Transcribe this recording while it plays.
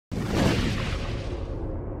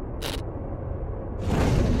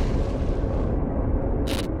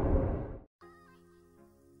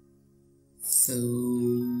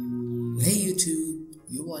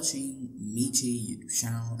watching Meet YouTube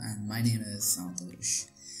channel, and my name is Santosh.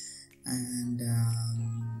 And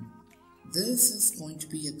this is going to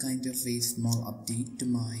be a kind of a small update to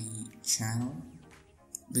my channel,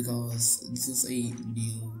 because this is a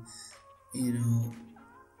new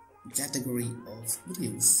category of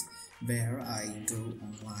videos where I go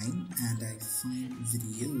online and I find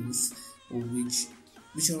videos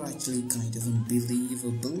which are actually kind of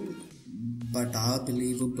unbelievable but are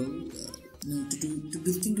believable, to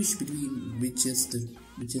distinguish between which is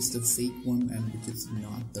the fake one and which is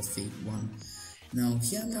not the fake one. Now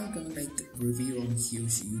here I'm not gonna review on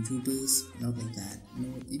huge YouTubers, not like that.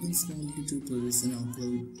 Even small YouTubers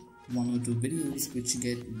upload one or two videos which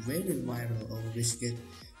get very viral or which get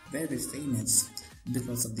very famous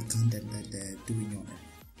because of the content that they're doing on it.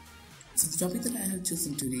 So the topic that I have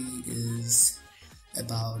chosen today is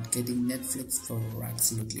about getting Netflix for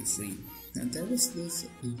absolutely free. And there is this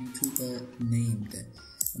YouTuber named,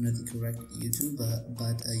 I'm not the correct YouTuber,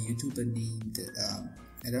 but a YouTuber named,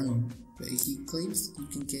 I don't know, he claims you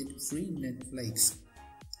can get free Netflix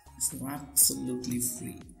for absolutely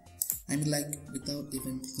free. I mean, without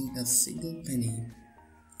even paying a single penny,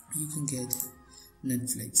 you can get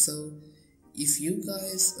Netflix. So if you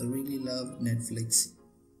guys really love Netflix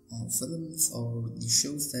films or the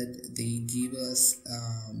shows that they give us,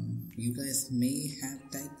 you guys may have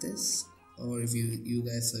typed this, or if you're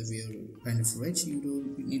kind of rich, you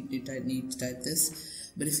don't need to type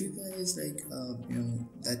this. But if you guys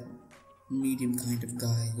that medium kind of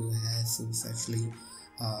guy who's actually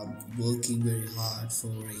working very hard for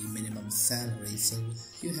a minimum salary, so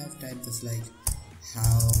you have typed this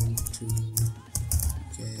how to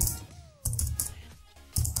get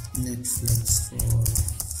Netflix for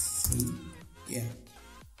free. Yeah.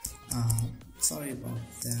 Sorry about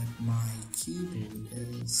that. My keyboard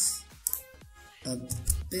is a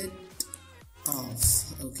bit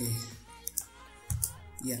off. Okay.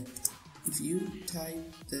 Yeah. If you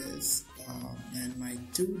type this, and my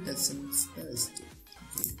 2 doesn't first.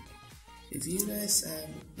 Okay. If you guys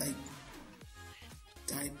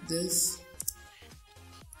type this,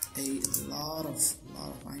 a lot of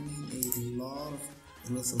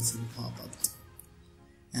results will pop up.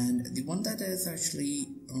 And the one that is actually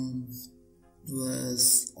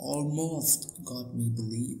was almost got me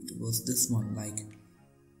believed was this one,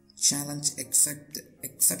 challenge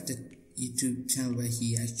accepted YouTube channel, where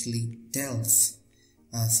he actually tells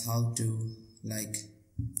us how to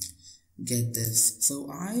get this. So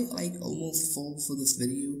I almost fall for this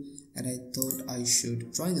video, and I thought I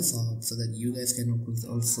should try this out so that you guys can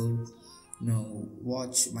also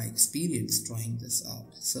watch my experience trying this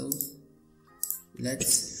out. So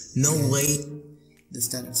let's this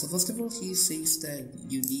started. So first of all, he says that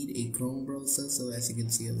you need a Chrome browser. So as you can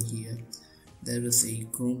see over here, there is a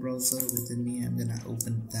Chrome browser within me. I'm gonna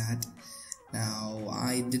open that. Now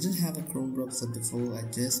I didn't have a Chrome browser before. I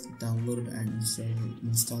just downloaded and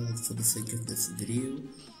installed it for the sake of this video,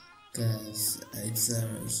 because it's a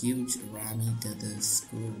huge RAM eater, this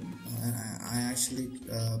Chrome. I actually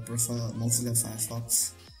prefer Mozilla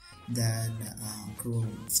Firefox than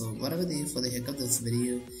Chrome. So whatever for the heck of this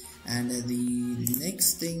video. And the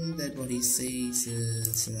next thing that what he says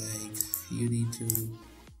is you need to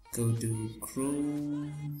go to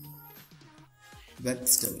Chrome web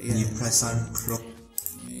store. Yeah, you press on Chrome.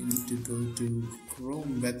 You need to go to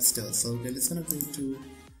Chrome web store. So okay, let's gonna go to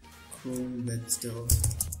Chrome web store.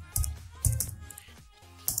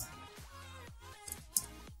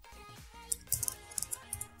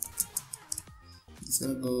 Just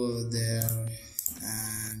gonna go over there,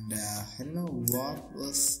 and I don't know what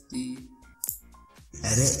was the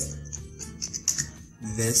edit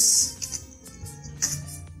this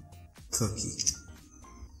cookie.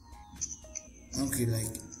 Okay,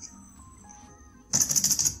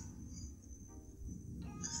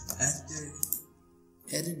 after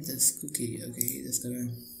edit this cookie. Okay, just gonna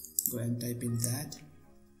go and type in that.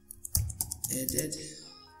 Edit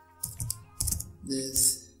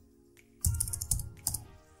this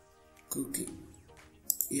cookie.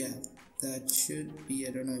 Yeah, that should be.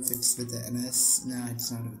 I don't know if it's with the NS. No,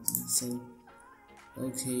 it's not with NS. So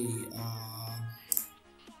okay,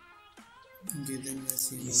 then let's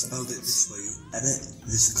see. You spelled it this way. Edit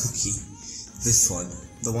this cookie. This one,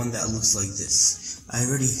 the one that looks like this. I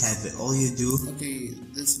already have it. All you do. Okay,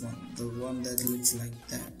 this one, the one that looks like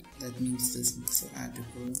that. That means this one. So add to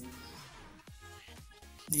Chrome.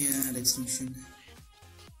 Yeah, add extension.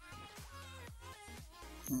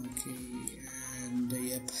 Okay, and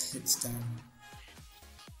yep, it's done.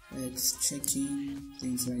 It's checking,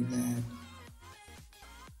 things like that.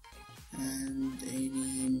 And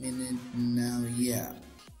any minute now, yeah.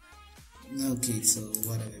 Okay, so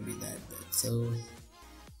whatever be that, but so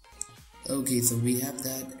okay, so we have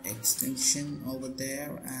that extension over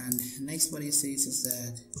there, and next what he says is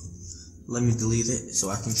that let me delete it so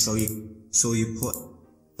I can show you. So you put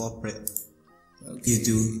corporate. okay, You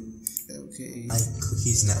do okay, my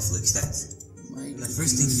cookies Netflix. That's the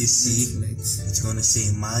first thing you see. Netflix. It's gonna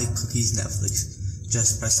say my cookies Netflix.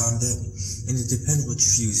 Just press on it, and it depends what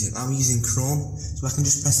you're using. I'm using Chrome, so I can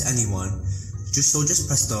just press anyone. Just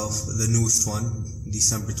press the newest one,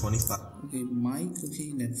 December 25. Okay, my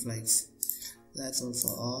cookie Netflix. That's also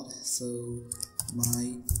odd. So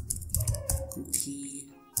my cookie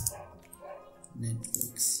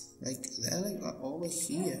Netflix, like they're like over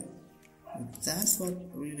here. That's what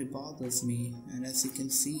really bothers me. And as you can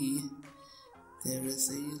see, there is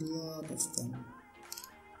a lot of them.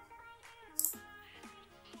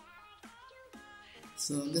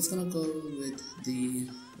 So I'm just gonna go with the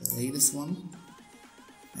latest one,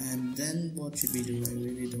 and then what should we do? I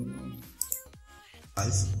really don't know.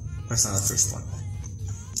 5. Press on the first one.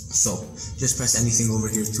 So just press anything over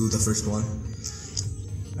here to the first one.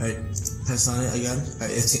 Alright, press on it again.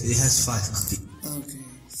 Alright, it has 5 cookies. Okay,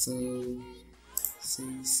 so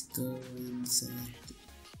says go and select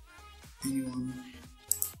anyone.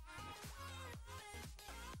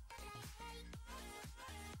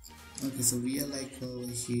 Okay, so we are like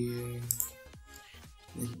over here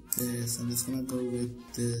with this. I'm just gonna go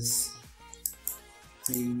with this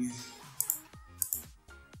thing.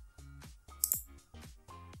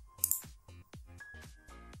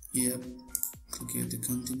 Yep, click here to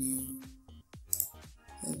continue.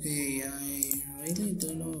 Okay, I really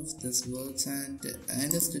don't know if this works, and in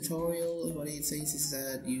this tutorial what it says is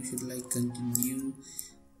that you should like continue,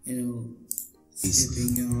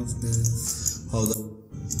 skipping off this. Hold on.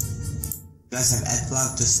 You guys have ad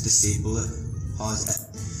block, just disable it. Pause ad.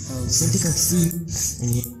 Okay. Same thing I see,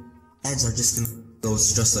 and your ads are just gonna go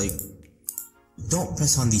just like. Don't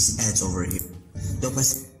press on these ads over here. Don't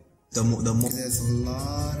press the more. There's a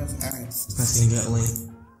lot of ads. Pressing that link.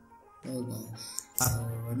 Oh gosh.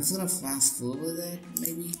 I'm just gonna fast forward that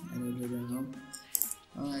maybe. I really don't know.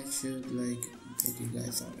 I should like get you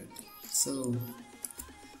guys on it. So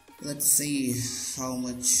let's see how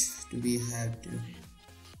much do we have to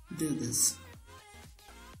do this.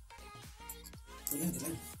 So yeah, the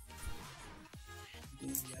line.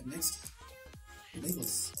 Yeah, next.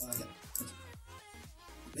 Labels. Yeah.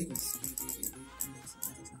 Labels.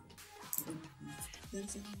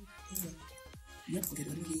 Yep, okay,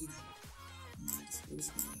 let me lead. Please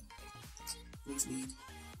lead.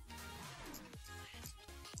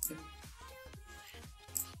 Yep.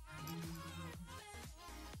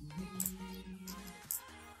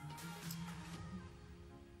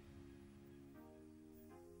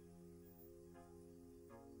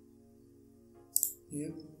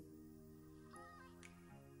 Yep.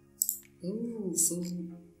 Oh, so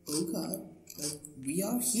okay, like we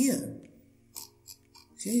are here.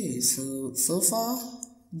 Okay, so far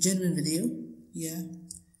genuine video. Yeah.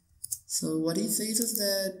 So what he says is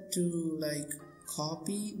that to like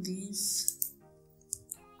copy these.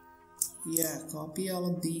 Yeah, copy all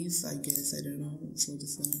of these. I guess I don't know. So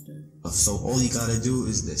this one. So all you gotta do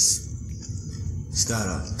is this. Just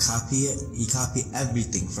gotta copy it. You copy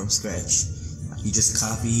everything from scratch. You just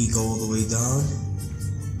copy, go all the way down,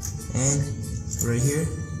 and right here,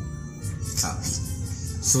 copy.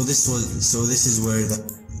 So this is where the.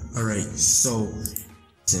 Alright, so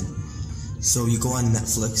you go on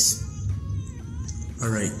Netflix.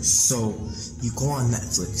 Alright, so you go on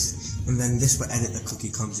Netflix, and then this where edit a cookie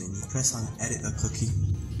comes in. You press on edit a cookie.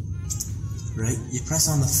 Right? You press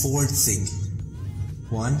on the forward thing.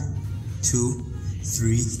 1, 2,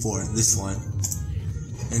 3, 4. This one.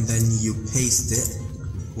 And then you paste it.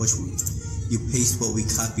 You paste what we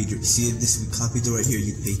copied. See this? We copied it right here.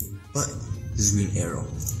 You paste, but this green arrow.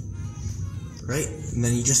 Right? And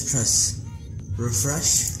then you just press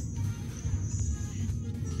refresh,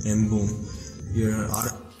 and boom, you're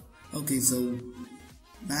auto. Okay, so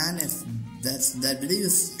man, if that video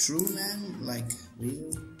is true, man, like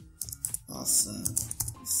real awesome.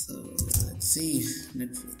 So let's see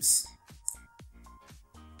Netflix.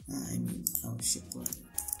 I mean, oh shit, what?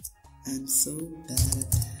 I'm so bad.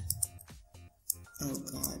 Oh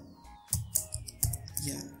god.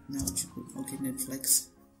 Yeah, now it should be okay. Netflix.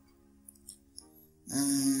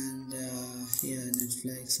 And yeah,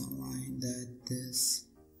 Netflix online, that this.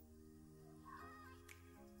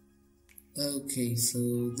 Okay,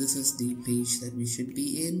 so this is the page that we should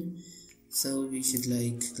be in. So we should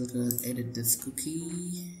like click on edit this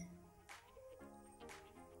cookie.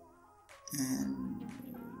 And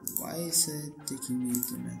why is it taking me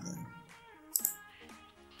to another?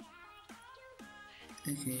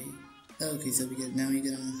 Okay, so now we're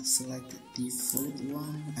gonna select the fourth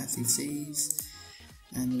one as it says,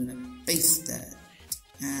 and we're gonna paste that,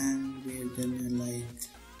 and we're gonna like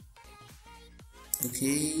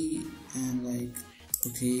okay, and like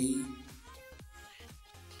okay,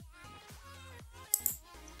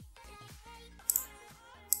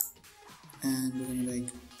 and we're gonna like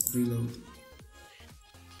reload,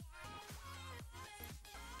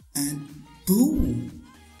 and boom.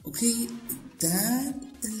 Okay, that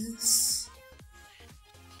is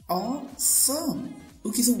awesome.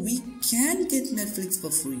 Okay, so we can get Netflix for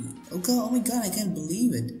free. Oh my god, I can't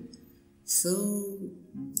believe it. So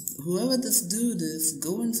whoever this dude is,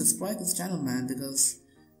 go and subscribe to his channel, man, because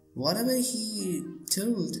whatever he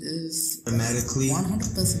told is automatically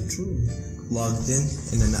 100% true. Logged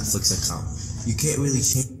in the Netflix account. You can't really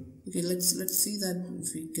change. Okay, let's see that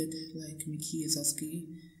if we get like Mickey Izaski,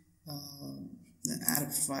 add a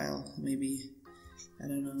profile, maybe, I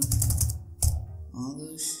don't know,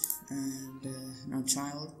 English, and now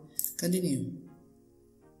child, continue,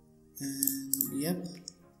 and yep,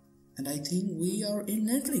 and I think we are in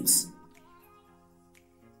Netflix.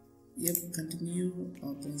 Yep, continue,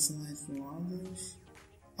 personalize for English.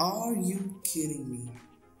 Are you kidding me?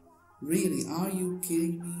 Really, are you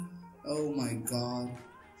kidding me? Oh my god.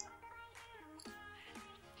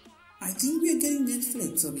 I think we are getting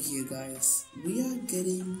Netflix over here, guys. We are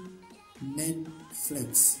getting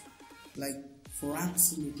Netflix, like, for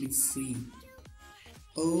absolutely free.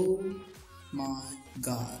 Oh my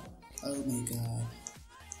god. Oh my god.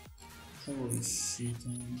 Holy shit,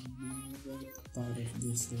 I never thought of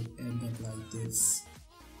this would end up like this.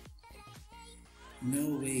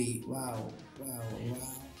 No way. Wow.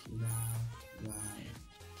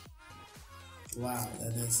 Wow,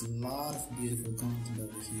 there's a lot of beautiful content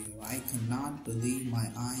over here. I cannot believe my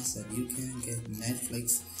eyes that you can get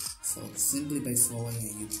Netflix simply by following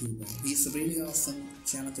a YouTuber. He's a really awesome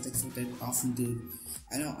channel to exhibit, awesome dude.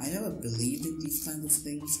 I know I never believed in these kinds of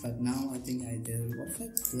things, but now I think I do. What if I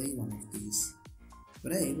play one of these?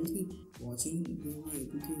 Would I able to be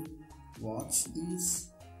watch these?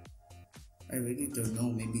 I really don't know.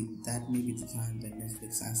 Maybe that may be the time that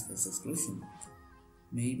Netflix asks for subscription.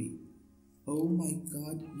 Maybe. Oh my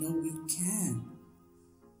god, no, we can.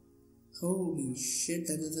 Holy shit,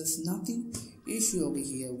 there's nothing issue over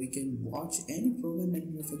here. We can watch any program at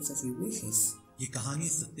Netflix as we wishes. ये कहानी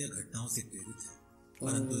सत्य घटनाओं से प्रेरित है,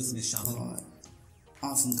 परंतु इसमें शामिल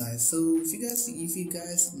awesome, guys. So if you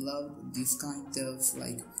guys love this kind of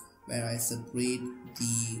like where I separate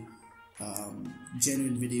the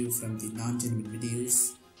genuine video from the non-genuine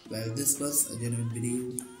videos, well, this was a genuine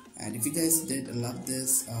video, and if you guys did love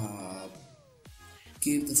this,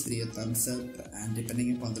 give this video a thumbs up, and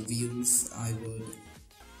depending upon the views, I would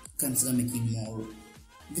consider making more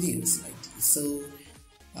videos like this. So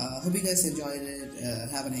hope you guys enjoyed it.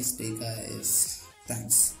 Have a nice day, guys.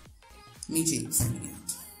 Thanks. Me, Jake, signing out.